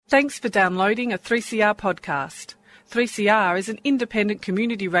Thanks for downloading a 3CR podcast. 3CR is an independent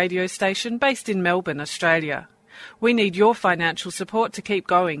community radio station based in Melbourne, Australia. We need your financial support to keep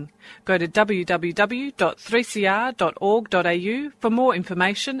going. Go to www.3cr.org.au for more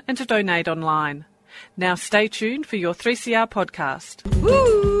information and to donate online. Now stay tuned for your 3CR podcast. Woo!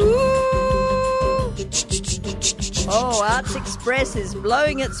 Oh, Arts Express is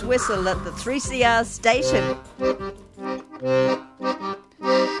blowing its whistle at the 3CR station.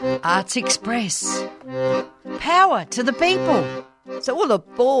 Arts Express. Power to the people. So all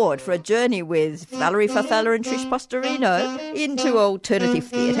aboard for a journey with Valerie Farfalla and Trish Postorino into alternative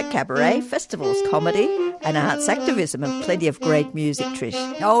theatre, cabaret, festivals, comedy and arts activism, and plenty of great music,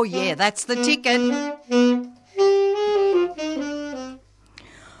 Trish. Oh yeah, that's the ticket.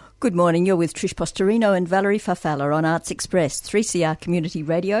 Good morning, you're with Trish Postorino and Valerie Farfalla on Arts Express, 3CR Community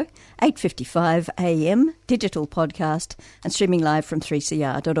Radio, 8:55 AM, digital podcast and streaming live from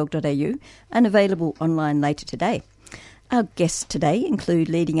 3cr.org.au and available online later today. Our guests today include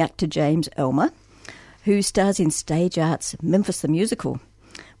leading actor James Elmer, who stars in Stage Arts' Memphis the Musical,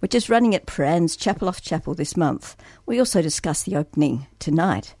 which is running at Prahran's Chapel off Chapel this month. We also discuss the opening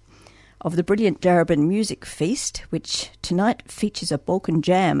tonight of the brilliant Darebin Music Feast, which tonight features a Balkan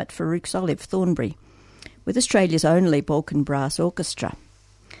jam at Farouk's Olive, Thornbury, with Australia's only Balkan brass orchestra.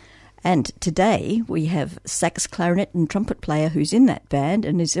 And today we have sax, clarinet and trumpet player who's in that band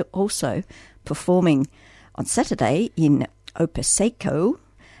and is also performing on Saturday in Opaseko,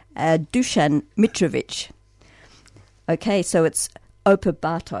 Dusan Mitrovic. Okay, so it's Opa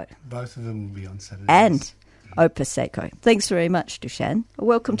Barto. Both of them will be on Saturday. And Opaseko. Thanks very much, Dusan.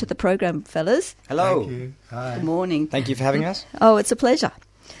 Welcome to the program, fellas. Hello. Thank you. Hi. Good morning. Thank you for having us. Oh, it's a pleasure.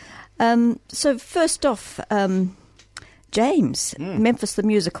 So first off, James, Memphis the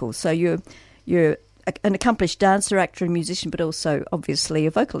Musical. So you're an accomplished dancer, actor and musician, but also obviously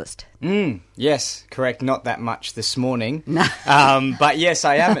a vocalist. Yes, correct. Not that much this morning. No. But yes,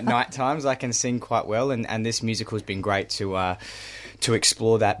 I am at night times. I can sing quite well, and this musical has been great to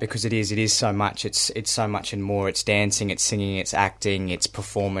explore that, because it is so much. It's so much and more. It's dancing, it's singing, it's acting, it's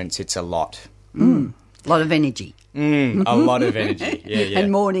performance. It's a lot. A lot of energy. A lot of energy. Yeah.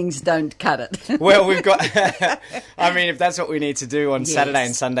 And mornings don't cut it. Well, we've got... I mean, if that's what we need to do on Saturday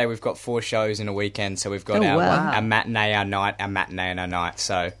and Sunday, we've got 4 shows in a weekend. So we've got our matinee, our night, our matinee and our night.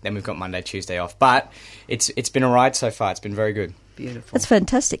 So then we've got Monday, Tuesday off. But it's been a ride so far. It's been very good. Beautiful. That's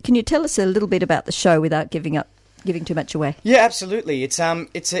fantastic. Can you tell us a little bit about the show without giving too much away? Yeah, absolutely. It's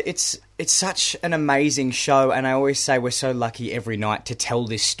such an amazing show, and I always say we're so lucky every night to tell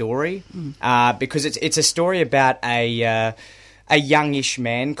this story, because it's a story about a youngish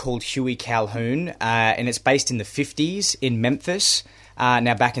man called Huey Calhoun, and it's based in the 50s in Memphis.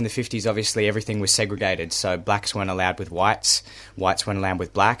 Now, back in the 50s, obviously, everything was segregated, so blacks weren't allowed with whites weren't allowed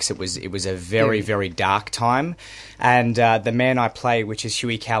with blacks. It was a very, very dark time, and the man I play, which is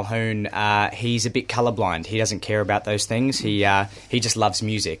Huey Calhoun, he's a bit colourblind. He doesn't care about those things. He just loves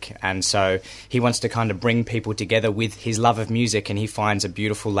music, and so he wants to kind of bring people together with his love of music, and he finds a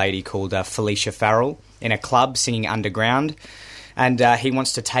beautiful lady called Felicia Farrell in a club singing underground, and he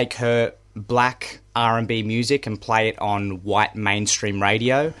wants to take her black R&B music and play it on white mainstream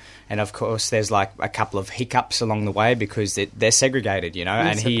radio, and of course there's like a couple of hiccups along the way because they're segregated, you know.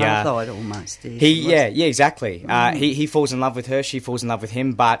 It's and apartheid almost. Exactly. He falls in love with her, she falls in love with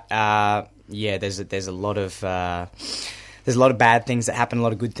him, but there's a lot of bad things that happen, a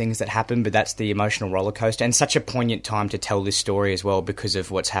lot of good things that happen, but that's the emotional roller coaster, and such a poignant time to tell this story as well because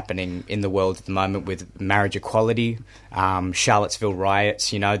of what's happening in the world at the moment with marriage equality, Charlottesville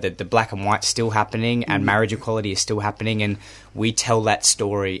riots, you know, the black and white's still happening and marriage equality is still happening, and we tell that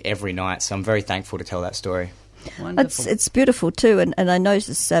story every night, so I'm very thankful to tell that story. Wonderful. It's beautiful too, and I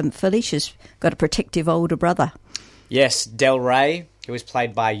notice Felicia's got a protective older brother. Yes, Del Rey, who was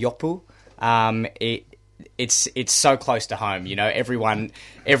played by Yopu. It's so close to home, you know. Every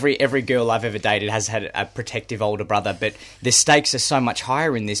girl I've ever dated has had a protective older brother, but the stakes are so much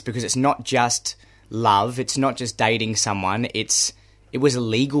higher in this because it's not just love, it's not just dating someone, it was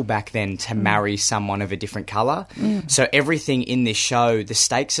illegal back then to marry someone of a different colour. So everything in this show, the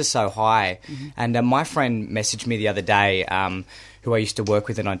stakes are so high. And my friend messaged me the other day, who I used to work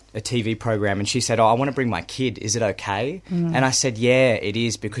with on a TV program, and she said, I want to bring my kid, is it okay? And I said, yeah, it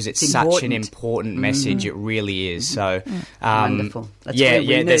is, because it's such an important message, it really is. So, wonderful.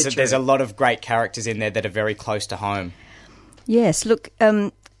 That's there's a lot of great characters in there that are very close to home. Yes, look,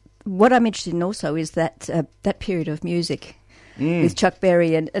 what I'm interested in also is that period of music with Chuck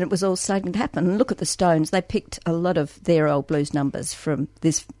Berry, and it was all starting to happen. And look at the Stones; they picked a lot of their old blues numbers from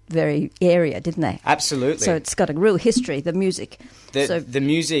this very area, didn't they? Absolutely. So it's got a real history, the music. The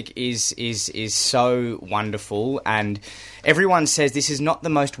music is so wonderful, and everyone says this is not the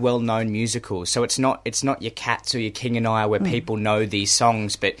most well-known musical. So it's not your Cats or your King and I, where people know these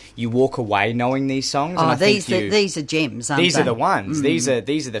songs, but you walk away knowing these songs. Oh, and these are gems, aren't these they? are the ones. These are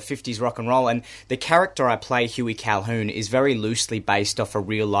the 50s rock and roll, and the character I play, Huey Calhoun, is very loosely based off a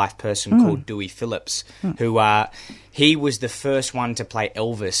real-life person called Dewey Phillips, who he was the first one to play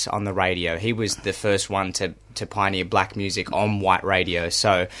Elvis on the radio. He was the first one to pioneer black music on white radio.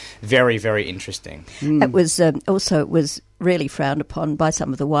 So very, very interesting. It was it was really frowned upon by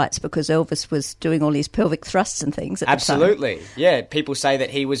some of the whites because Elvis was doing all these pelvic thrusts and things at the time. Absolutely. Yeah, people say that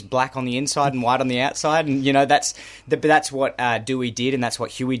he was black on the inside and white on the outside, and that's what Dewey did, and that's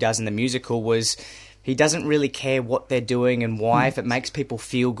what Huey does in the musical. Was he doesn't really care what they're doing and why, if it makes people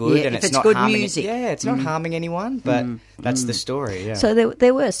feel good, and if it's it's not good harming music. it's not harming anyone, but that's the story. Yeah. So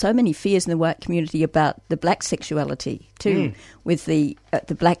there were so many fears in the white community about the black sexuality too, with the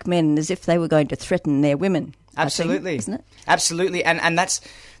black men, as if they were going to threaten their women. Absolutely, I think, isn't it? Absolutely, and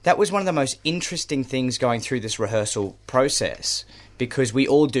that was one of the most interesting things going through this rehearsal process, because we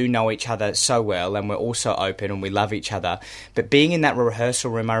all do know each other so well, and we're all so open and we love each other. But being in that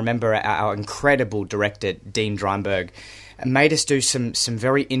rehearsal room, I remember our incredible director, Dean Dreinberg, made us do some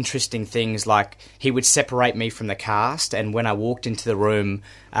very interesting things, like he would separate me from the cast, and when I walked into the room,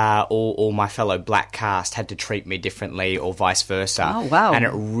 all my fellow black cast had to treat me differently, or vice versa. Oh, wow. And it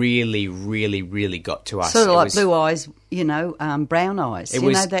really, really, really got to us. Sort of like blue eyes, brown eyes.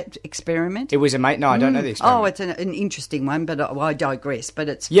 You know that experiment? It was No, I don't know the experiment. Oh, it's an interesting one, but I digress. But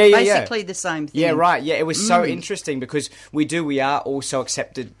it's Yeah. basically the same thing. Yeah, right. Yeah, it was so interesting because we are all so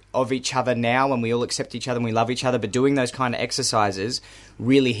accepted of each other now, and we all accept each other and we love each other, but doing those kind of exercises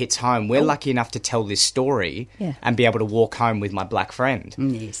really hits home. We're lucky enough to tell this story and be able to walk home with my black friend.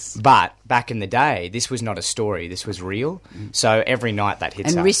 Yes. But back in the day, this was not a story. This was real. So every night that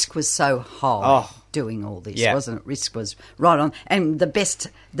hits us. And risk was so high doing all this, wasn't it? Risk was right on. And the best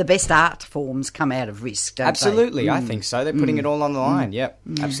art forms come out of risk, don't Absolutely, they? I think so. They're putting it all on the line. Yep,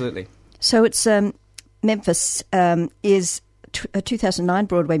 absolutely. So it's Memphis is a 2009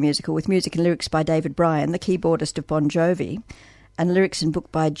 Broadway musical with music and lyrics by David Bryan, the keyboardist of Bon Jovi, and lyrics and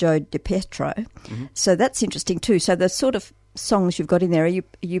book by Joe DiPietro. So that's interesting too. So the sort of songs you've got in there, are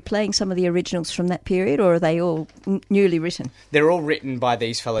you playing some of the originals from that period, or are they all newly written? They're all written by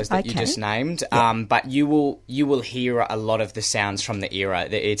these fellows that you just named, but you will hear a lot of the sounds from the era.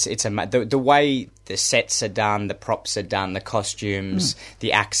 The way the sets are done, the props are done, the costumes,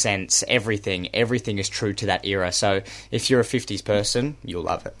 the accents, everything is true to that era. So if you're a 50s person, you'll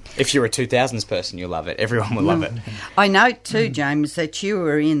love it. If you're a 2000s person, you'll love it. Everyone will love it. I know too, James, that you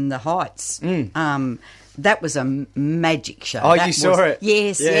were in The Heights. That was a magic show. Oh, that you saw it?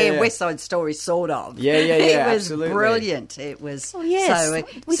 Yes, West Side Story, sort of. Yeah, it was absolutely. brilliant. It was. Oh, yes,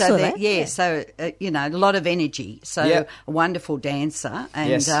 we saw that. Yeah, so, a lot of energy. So, a wonderful dancer.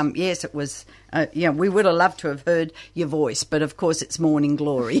 And, yes, it was, we would have loved to have heard your voice, but of course it's morning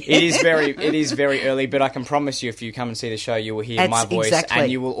glory. It is very early, but I can promise you, if you come and see the show, you will hear my voice.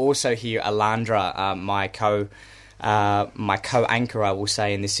 And you will also hear Alandra, my co-anchor, I will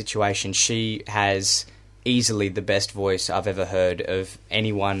say, in this situation. She has easily the best voice I've ever heard of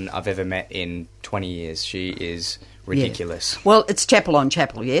anyone I've ever met in 20 years. She is ridiculous. Yeah. Well, it's Chapel on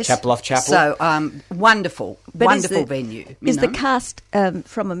Chapel, yes? Chapel off Chapel. So, wonderful venue. Is the cast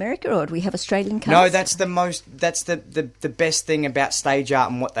from America, or do we have Australian cast? No, that's the best thing about stage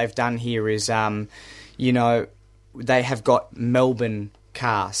art, and what they've done here is, they have got Melbourne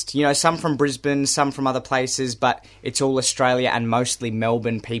cast. Some from Brisbane, some from other places, but it's all Australia and mostly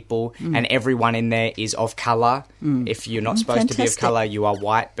Melbourne people, and everyone in there is of colour. If you're not supposed to be of colour, you are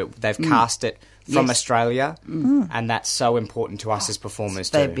white, but they've cast it from Australia, and that's so important to us as performers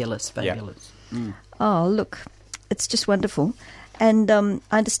too. Fabulous. Yeah. Oh, look, it's just wonderful. And I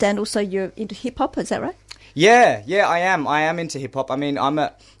understand also you're into hip-hop, is that right? Yeah, I am. I am into hip hop. I mean, I'm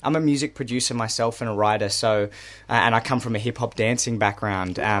a music producer myself and a writer. So, and I come from a hip hop dancing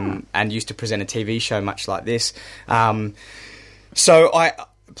background, and used to present a TV show much like this. So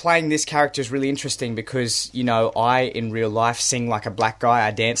playing this character is really interesting because I in real life sing like a black guy,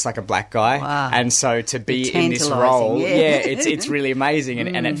 I dance like a black guy, and so to be in this role, it's really amazing,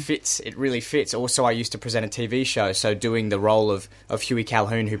 and it fits. It really fits. Also, I used to present a TV show, so doing the role of Huey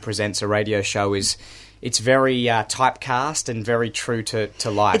Calhoun, who presents a radio show, is it's very typecast and very true to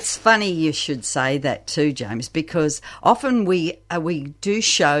life. It's funny you should say that too, James, because often we do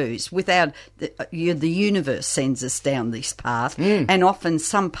shows without the universe sends us down this path, and often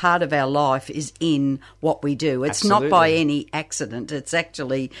some part of our life is in what we do. It's Absolutely. not by any accident. It's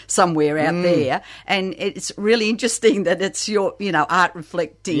actually somewhere out there, and it's really interesting that it's your art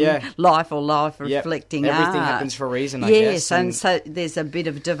reflecting life or life reflecting art. Everything happens for a reason, I guess. Yes, and so there's a bit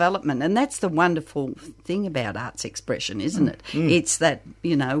of development, and that's the wonderful thing about arts expression, isn't it? It's that,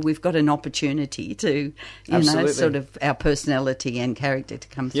 we've got an opportunity to, sort of our personality and character to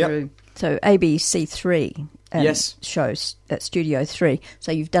come through. So ABC3 yes. shows at Studio 3.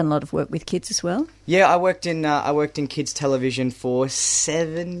 So you've done a lot of work with kids as well? Yeah, I worked in kids television for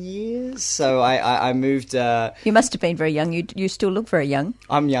 7 years. So I moved. You must have been very young. You still look very young.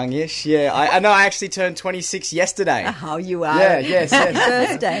 I'm youngish. Yeah, I know. I actually turned 26 yesterday. Oh, you are. Yeah. Yes. Happy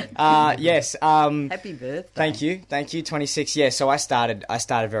birthday. Yes. Happy birthday. Thank you. 26. Yeah. So I started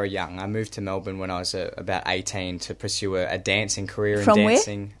very young. I moved to Melbourne when I was about 18 to pursue a dancing career From in where?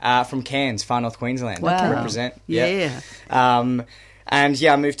 dancing. From Cairns, Far North Queensland. Wow. To represent. Yeah. And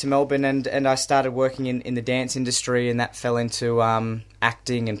I moved to Melbourne and I started working in the dance industry, and that fell into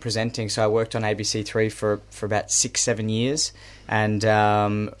acting and presenting. So I worked on ABC3 for about 6-7 years, and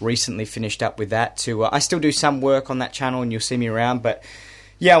recently finished up with that. I still do some work on that channel, and you'll see me around. But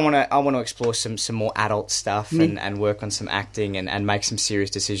yeah, I want to explore some more adult stuff and work on some acting and make some serious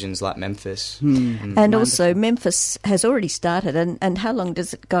decisions like Memphis. And also Memphis has already started, and how long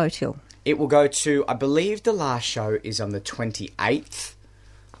does it go till? It will go to, I believe the last show is on the 28th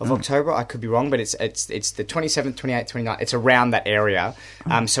of October. I could be wrong, but it's the 27th, 28th, 29th. It's around that area.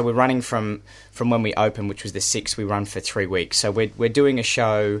 So we're running from when we opened, which was the 6th. We run for 3 weeks. So we're doing a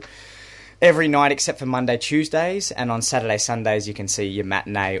show every night except for Monday, Tuesdays, and on Saturday, Sundays you can see your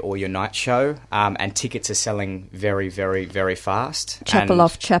matinee or your night show, and tickets are selling very, very, very fast. Chapel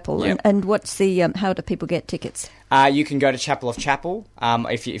off Chapel. Yep. And what's the, how do people get tickets? You can go to Chapel off Chapel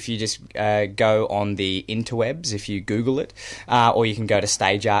if you just go on the interwebs, if you Google it, or you can go to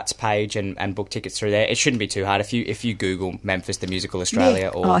Stage Art's page and book tickets through there. It shouldn't be too hard if you Google Memphis the Musical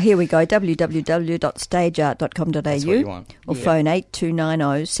Australia. Or here we go, www.stageart.com.au. That's what you want. Or phone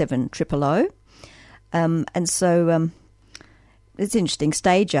 8290 7000. And so it's interesting.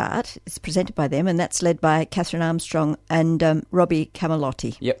 Stage Art is presented by them, and that's led by Catherine Armstrong and Robbie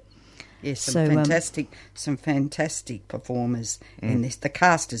Camalotti. Yep. Yes, some So, fantastic performers in this. The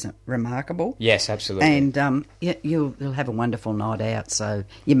cast is remarkable. Yes, absolutely. And you'll have a wonderful night out. So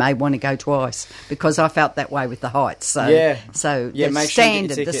you may want to go twice, because I felt that way with the Heights. So yeah,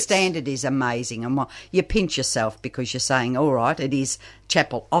 the standard is amazing, and you pinch yourself because you're saying, all right, it is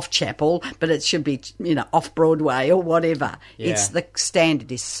Chapel off Chapel, but it should be off Broadway or whatever. Yeah. It's the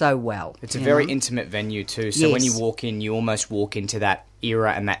standard is so well. It's a very intimate venue too. So when you walk in, you almost walk into that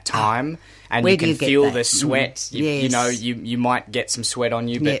era and that time, and you can feel the sweat. You might get some sweat on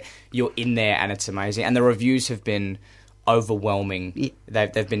you, but you're in there, and it's amazing. And the reviews have been overwhelming. Yeah.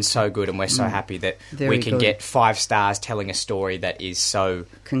 They've been so good, and we're so happy that we can get 5 stars telling a story that is so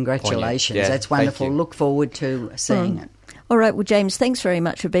Congratulations. Yeah, that's wonderful. Look forward to seeing it. All right, well, James, thanks very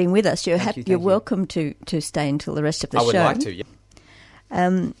much for being with us. You're welcome to stay until the rest of the show. I would like to, yeah.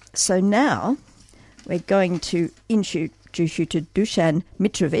 So now we're going to introduce you to Dusan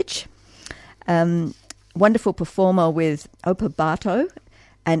Mitrovic, wonderful performer with Opa Barto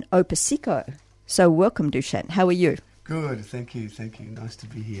and Opa Siko. So welcome, Dusan. How are you? Good, thank you. Nice to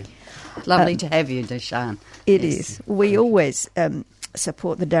be here. Lovely to have you, Dusan. It is. We always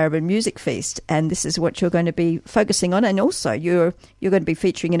support the Darebin Music Feast, and this is what you're going to be focusing on. And also, you're going to be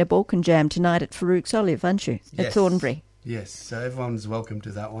featuring in a Balkan Jam tonight at Farouk's Olive, aren't you? Yes. At Thornbury. Yes, so everyone's welcome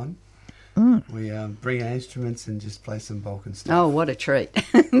to that one. We bring our instruments and just play some Balkan stuff. Oh, what a treat.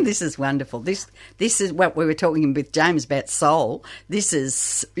 This is wonderful. This is what we were talking with James about soul. This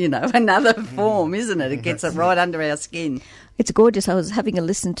is, another form, isn't it? It gets it right under our skin. It's gorgeous. I was having a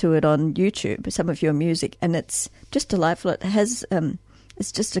listen to it on YouTube, some of your music, and it's just delightful. It has,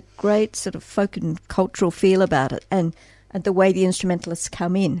 it's just a great sort of folk and cultural feel about it, and the way the instrumentalists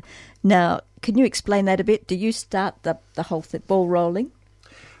come in. Now, can you explain that a bit? Do you start the whole ball rolling?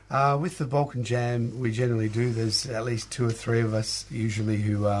 With the Balkan Jam, we generally do. There's at least 2 or 3 of us usually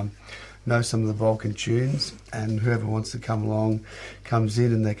who know some of the Balkan tunes, and whoever wants to come along comes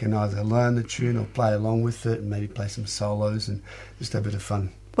in, and they can either learn the tune or play along with it and maybe play some solos and just have a bit of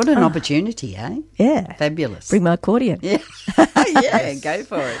fun. What an opportunity, eh? Yeah. Fabulous. Bring my accordion. Yeah, yeah, go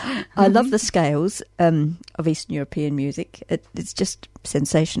for it. I love the scales of Eastern European music. It's just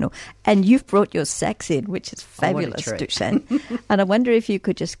sensational. And you've brought your sax in, which is fabulous, treat. Dusan. And I wonder if you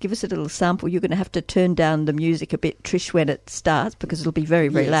could just give us a little sample. You're going to have to turn down the music a bit, Trish, when it starts, because it'll be very,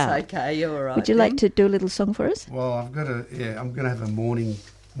 very loud. Okay, you're all right. Would you like to do a little song for us? Well, I'm going to have a morning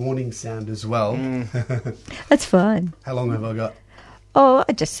sound as well. That's fine. How long have I got? Oh,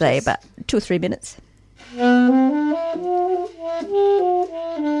 I'd just say about 2 or 3 minutes.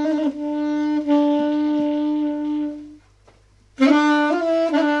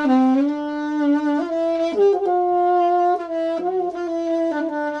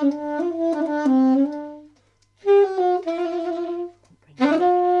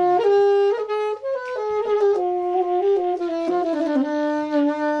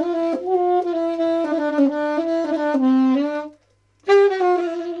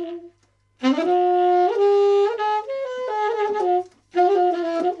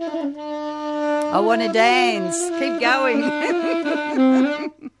 I want to dance. Keep going.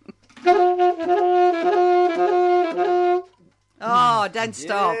 Oh, don't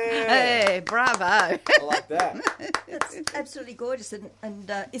stop. Hey, bravo. I like that. It's absolutely gorgeous.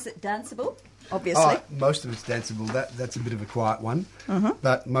 And is it danceable? Obviously. Most of it's danceable. That's a bit of a quiet one,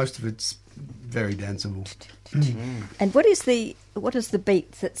 but most of it's very danceable. And what is the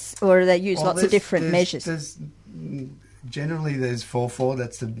beat that's, or they use lots of different measures? Generally, there's 4/4.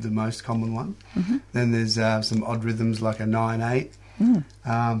 That's the most common one. Then there's some odd rhythms like a 9/8.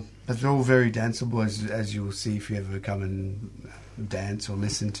 But they're all very danceable, as you'll see if you ever come and dance or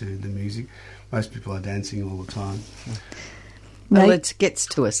listen to the music. Most people are dancing all the time. Well, it gets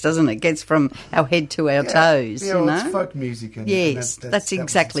to us, doesn't it? It gets from our head to our toes, Yeah, you well, know? it's folk music. And, yes, and that's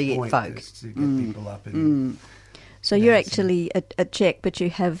exactly its it, point, folk. is to get people up and So you're dancing. actually a Czech, but you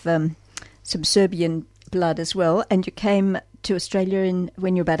have some Serbian blood as well, and you came to Australia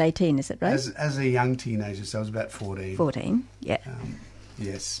when you were about 18, is it right? As a young teenager, so I was about 14. 14, yeah.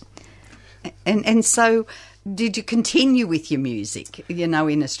 Yes. And so, did you continue with your music, in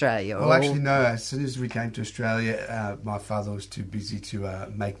Australia? Well, actually, no. As soon as we came to Australia, my father was too busy to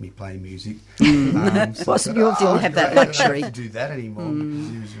make me play music. So You didn't have that luxury. I don't have to do that anymore because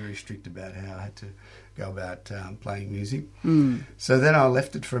he was very strict about how I had to go about playing music. So then I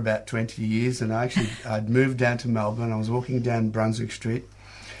left it for about 20 years, and I'd moved down to Melbourne. I was walking down Brunswick Street,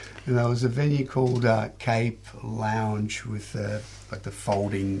 and there was a venue called Cape Lounge with like the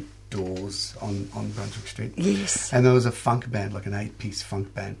folding doors on Brunswick Street. Yes. And there was a funk band, like an 8-piece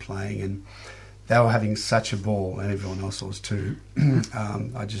funk band playing, and they were having such a ball, and everyone else was too.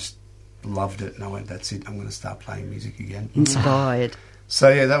 I just loved it, and I went, that's it, I'm going to start playing music again. Inspired. So,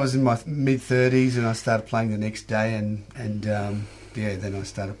 yeah, that was in my mid-30s, and I started playing the next day, and then I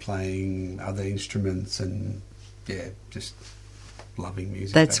started playing other instruments and, just loving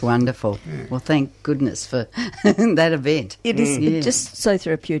music. That's basically. wonderful. Yeah. Well, thank goodness for that event. It is just so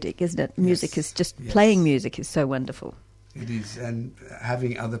therapeutic, isn't it? Music is just, playing music is so wonderful. It is, and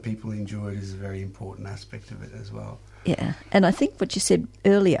having other people enjoy it is a very important aspect of it as well. Yeah, and I think what you said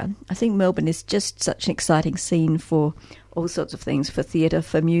earlier, I think Melbourne is just such an exciting scene for all sorts of things, for theatre,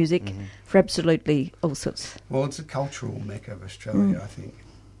 for music, for absolutely all sorts. Well, it's a cultural mecca of Australia, I think.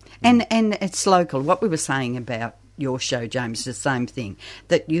 And it's local. What we were saying about your show, James, is the same thing,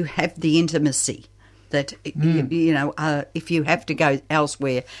 that you have the intimacy, that, if you have to go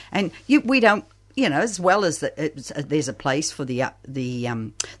elsewhere, and we don't, as well as there's a place for the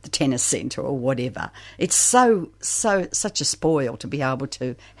tennis centre or whatever. It's such a spoil to be able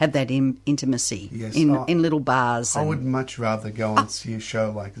to have that intimacy in little bars. I would much rather go and see a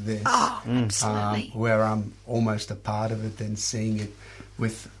show like this, absolutely, where I'm almost a part of it, than seeing it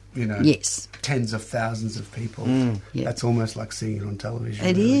with tens of thousands of people. That's almost like seeing it on television.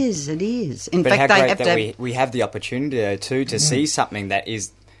 It really. is. In But fact, how they great have that to. we have the opportunity to see something that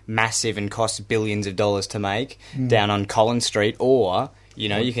is massive and costs billions of dollars to make down on Collins Street, or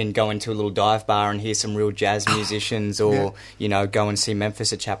you can go into a little dive bar and hear some real jazz musicians, or go and see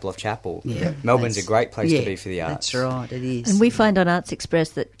Memphis at Chapel of Chapel. Yeah, Melbourne's a great place to be for the arts. That's right, it is. And we find on Arts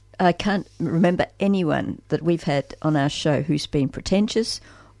Express that I can't remember anyone that we've had on our show who's been pretentious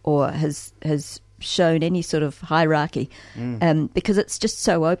or has shown any sort of hierarchy, because it's just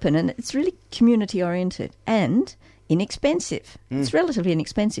so open and it's really community oriented and inexpensive. It's relatively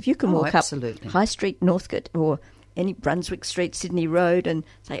inexpensive. You can walk absolutely. up High Street, Northcote, or any Brunswick Street, Sydney Road, and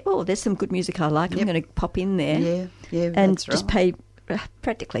say, "Oh, there's some good music I like. I'm going to pop in there." Yeah, and that's just right. pay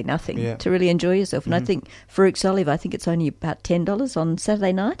practically nothing Yeah. to really enjoy yourself. And I think Farouk's Olive, I think it's only about $10 on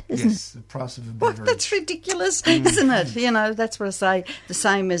Saturday night, isn't it? Yes, the price of a Well, beverage. that's ridiculous, isn't it? You know, that's what I say. The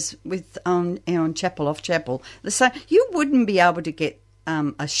same as with on Chapel Off Chapel. The same. You wouldn't be able to get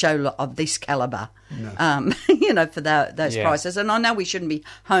a show of this calibre, you know, for those Yeah. prices. And I know we shouldn't be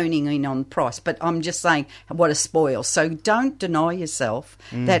honing in on price, but I'm just saying what a spoil. So don't deny yourself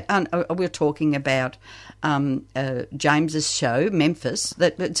that. We're talking about James's show, Memphis.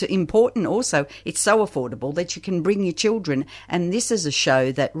 That it's important. Also, it's so affordable that you can bring your children. And this is a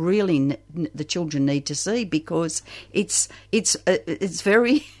show that really the children need to see because it's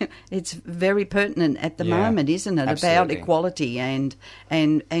very it's very pertinent at the Yeah, moment, isn't it? About absolutely. equality and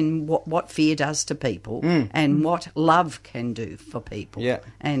what fear does to people and what love can do for people. Yeah.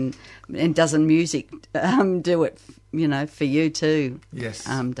 And doesn't music do it? You know, for you too. Yes.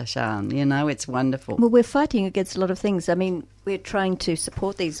 Dashan. You know, it's wonderful. Well, we're fighting against a lot of things. I mean, we're trying to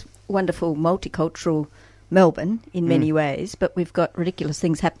support these wonderful multicultural Melbourne in many ways, but we've got ridiculous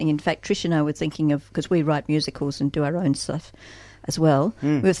things happening. In fact, Trish and I were thinking of, because we write musicals and do our own stuff as well,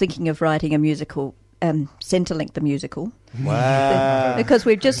 we were thinking of writing a musical, Centrelink the musical, Wow. because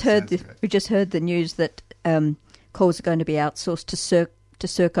we've just That heard sounds great. we just heard the news that calls are going to be outsourced to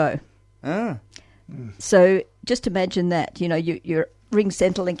Serco. Ah. So just imagine that, you know, you ring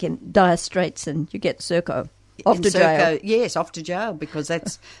Centrelink in dire straits and you get Serco off In to jail. Serco, yes, off to jail because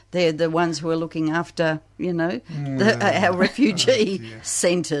they're the ones who are looking after, you know, our refugee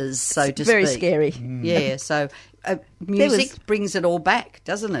centres, so to Very speak. scary. Yeah, so music brings it all back,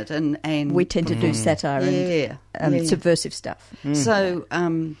 doesn't it? And We tend to do satire Yeah, and yeah. subversive stuff. So,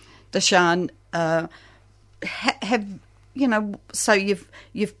 Dashan, have you know? So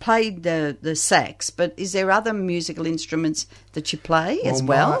you've played the sax, but is there other musical instruments that you play as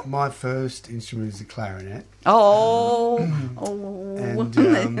well? My first instrument is the clarinet.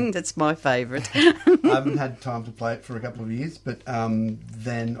 And, that's my favourite. I haven't had time to play it for a couple of years, but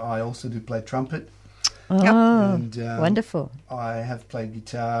then I also do play trumpet. Oh, And, wonderful. I have played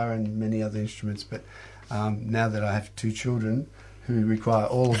guitar and many other instruments, but now that I have 2 children who require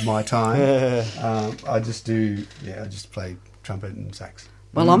all of my time, I just play trumpet and sax.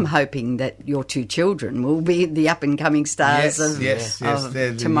 Well, I'm hoping that your 2 children will be the up-and-coming stars of yes, of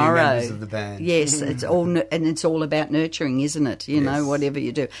they're the tomorrow. new members of the band. Yes, it's all about nurturing, isn't it? You know, Yes. whatever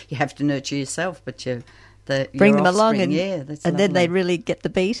you do, you have to nurture yourself, but your Bring them along, offspring, and that's then they lovely. really get the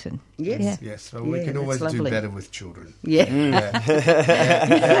beat. And Yes. yeah. Yes, so we Yeah, can always that's do lovely. better with children. Yeah,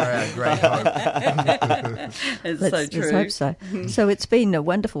 They're our great hope. it's Let's so true. hope so. So it's been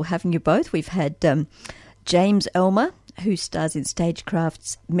wonderful having you both. We've had James Elmer, who stars in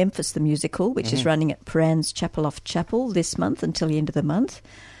Stagecraft's Memphis the Musical, which is running at Paran's Chapel Off Chapel this month until the end of the month.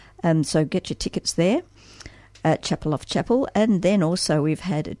 So get your tickets there at Chapel Off Chapel. And then also we've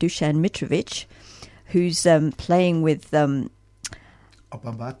had Dusan Mitrovic, who's playing with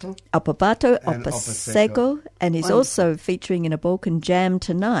Opabato? Opabato, And Opasego, and he's Wonderful. also featuring in a Balkan Jam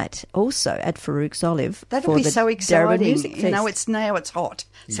tonight, also at Farouk's Olive. That'll for be the so Darabin exciting. Music You know, Fest. it's hot.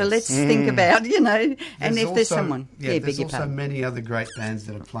 So Yes. let's think about, you know, and if there's also- someone. there's beg your also pardon. many other great bands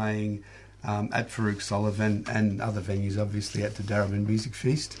that are playing at Farouk's Olive and other venues, obviously at the Darabin Music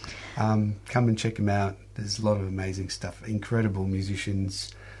Feast. Come and check them out. There's a lot of amazing stuff. Incredible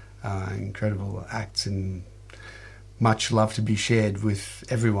musicians, incredible acts, and much love to be shared with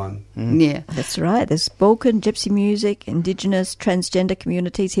everyone. Yeah. That's right. There's Balkan, gypsy music, indigenous, transgender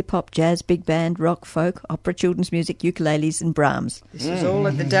communities, hip-hop, jazz, big band, rock, folk, opera, children's music, ukuleles and Brahms. This is all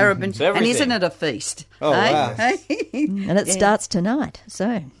at the Darabin. It's And everything. isn't it a feast? Oh, wow. And it starts tonight.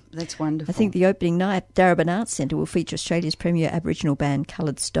 So That's wonderful. I think the opening night, Darabin Arts Centre will feature Australia's premier Aboriginal band,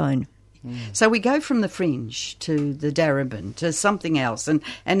 Coloured Stone. So we go from the fringe to the Darabin to something else, and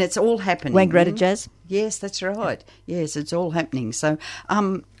it's all happening. Wangaratta Jazz. Yes, that's right. Yes, it's all happening. So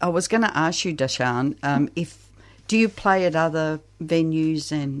I was going to ask you, Dashan, do you play at other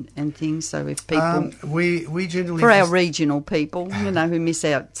venues and things? So if people, We generally for our just- regional people, you know, who miss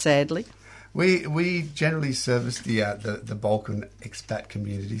out sadly. We generally service the Balkan expat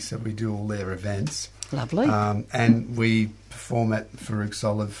community, so we do all their events. Lovely. And we perform at Farouk's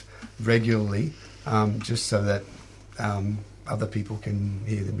Olive regularly, just so that other people can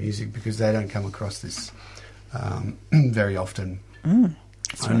hear the music, because they don't come across this very often.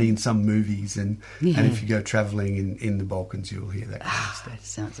 Only in some movies, and if you go travelling in the Balkans, you'll hear that kind of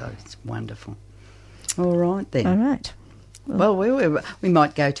stuff. That sounds it's wonderful. All right then. All right. Well, we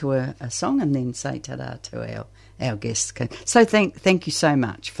might go to a song and then say ta-da to our guests. So thank you so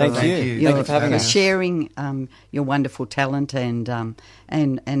much for Thank you for having us. sharing your wonderful talent and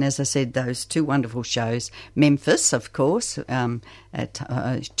as I said, those two wonderful shows, Memphis, of course,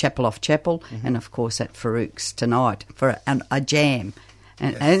 at Chapel Off Chapel, and of course at Farouk's tonight for a jam.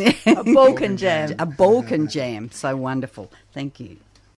 A Balkan jam. A Balkan jam. So wonderful. Thank you.